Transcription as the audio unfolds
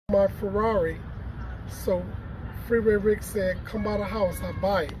My Ferrari. So Freeway Rick said, come by the house, I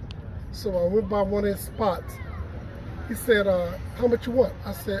buy it. So I went by one of his spots. He said, how much you want?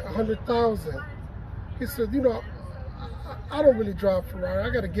 I said, 100,000. He said, you know, I don't really drive Ferrari. I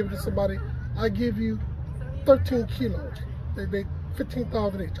got to give it to somebody. I give you 13 kilos. They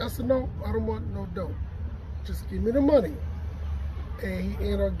 15,000 each. I said, no, I don't want no dough. Just give me the money. And he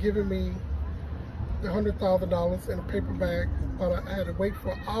ended up giving me the $100,000 in a paper bag, but I had to wait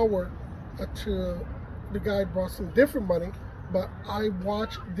for an hour until the guy brought some different money. But I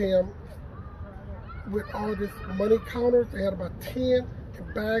watched them with all this money counters. They had about 10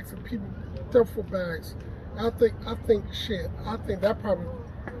 bags of people, duffel bags. I think shit. I think that probably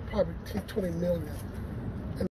 10, 20 million.